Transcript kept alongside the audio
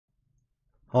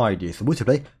Hi, this is to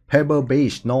play Pebble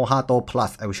Beach no Hatou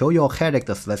Plus. I will show your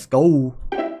characters. Let's go.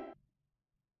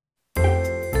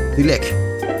 Select.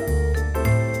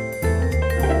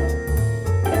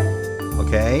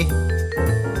 Okay.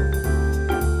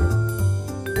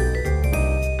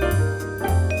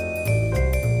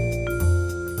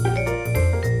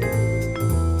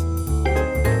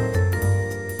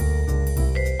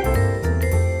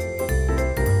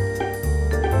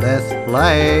 Let's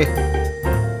play.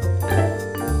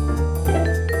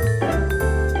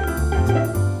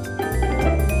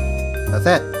 That's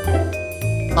it.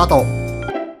 Hatou.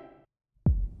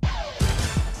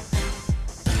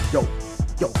 Yo,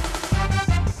 yo.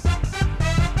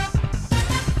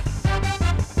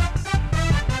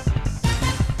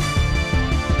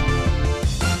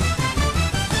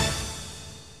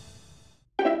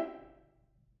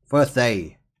 First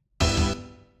day.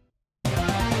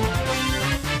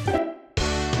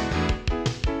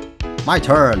 My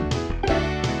turn.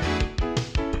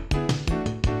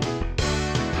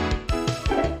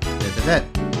 This is it.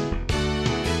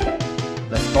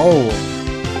 Let's go.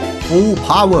 Full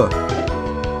power.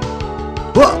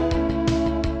 Whoa.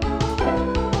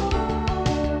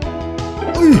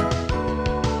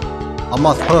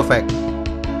 Almost perfect.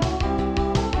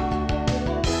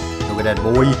 Look at that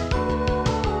boy.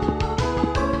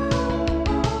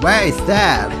 Where is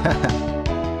that?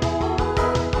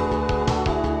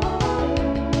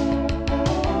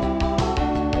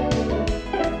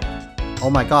 Oh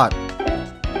my god.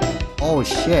 Oh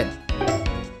shit.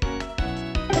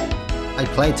 I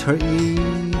played 3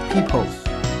 people.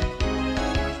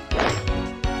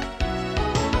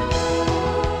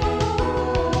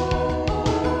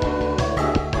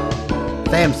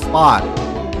 Same spot.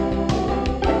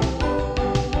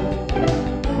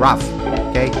 Rough.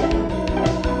 Okay.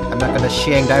 I'm not gonna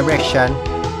change direction.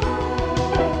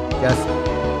 Just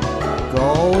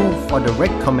go for the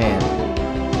red command.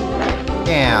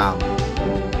 Damn.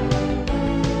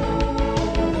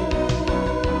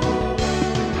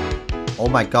 Oh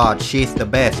my god, she's the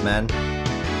best, man.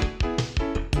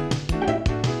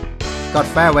 Got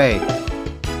fairway.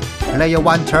 Player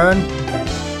 1 turn.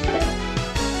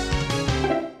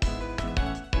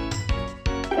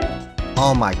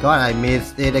 Oh my god, I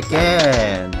missed it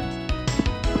again.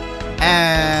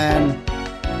 And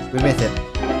we missed it.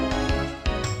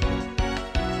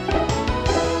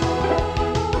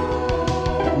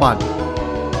 Come on.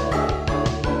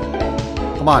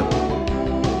 Come on.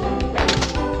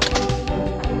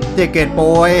 Take it,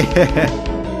 boy.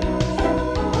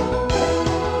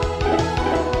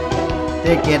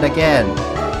 Take it again.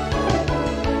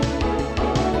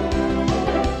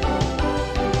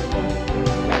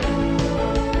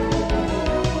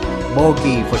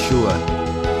 Bogey for sure.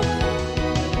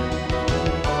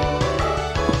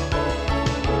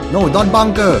 No, don't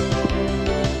bunker.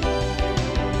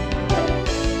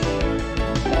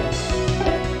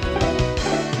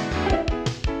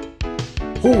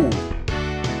 Ooh.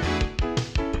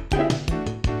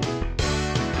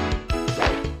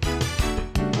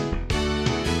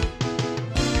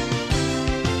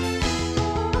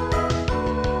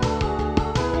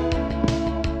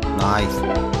 Nice.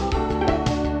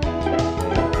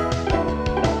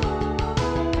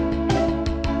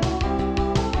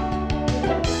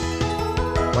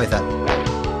 What is that?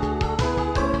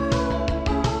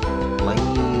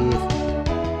 Please.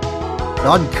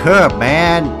 Don't curve,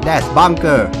 man. That's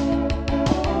bunker.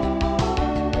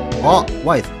 Oh,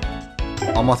 what is?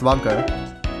 Almost bunker.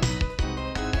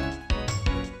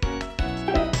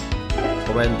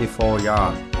 24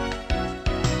 yards.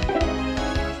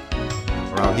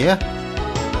 Around here.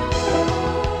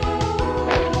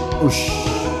 Oosh.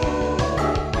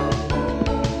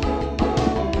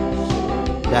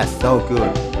 That's so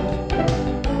good.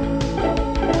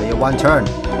 Player 1 turn.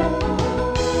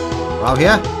 Around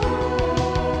here.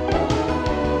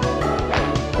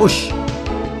 Push.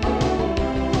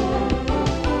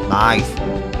 Nice.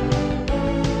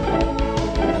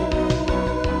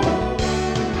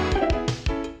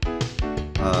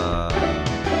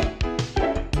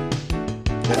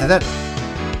 This is it.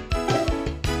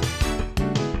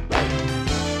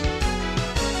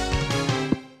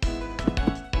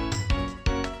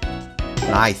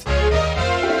 Nice.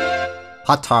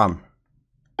 Hot time.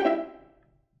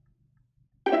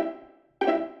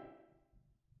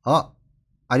 Oh,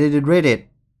 I didn't read it.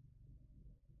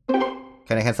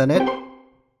 Can I cancel it?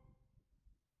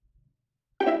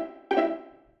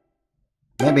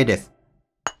 Maybe this.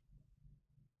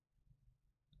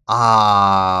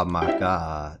 Ah, my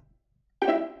god.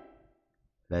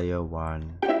 Layer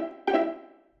 1.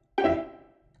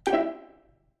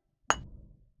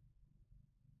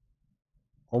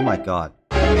 Oh my god.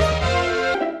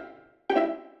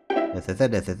 This is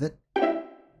it. This is it.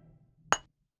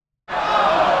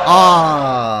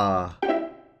 Ah.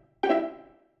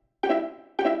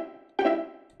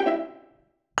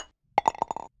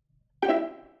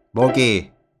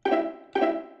 Bogey.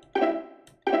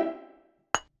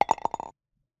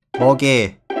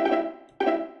 Bogey.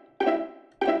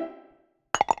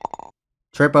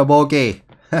 Triple bogey.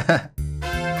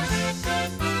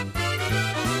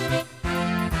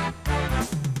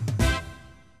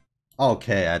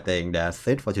 Okay, I think that's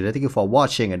it for today. Thank you for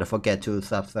watching and don't forget to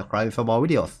subscribe for more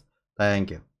videos. Thank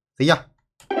you. See ya.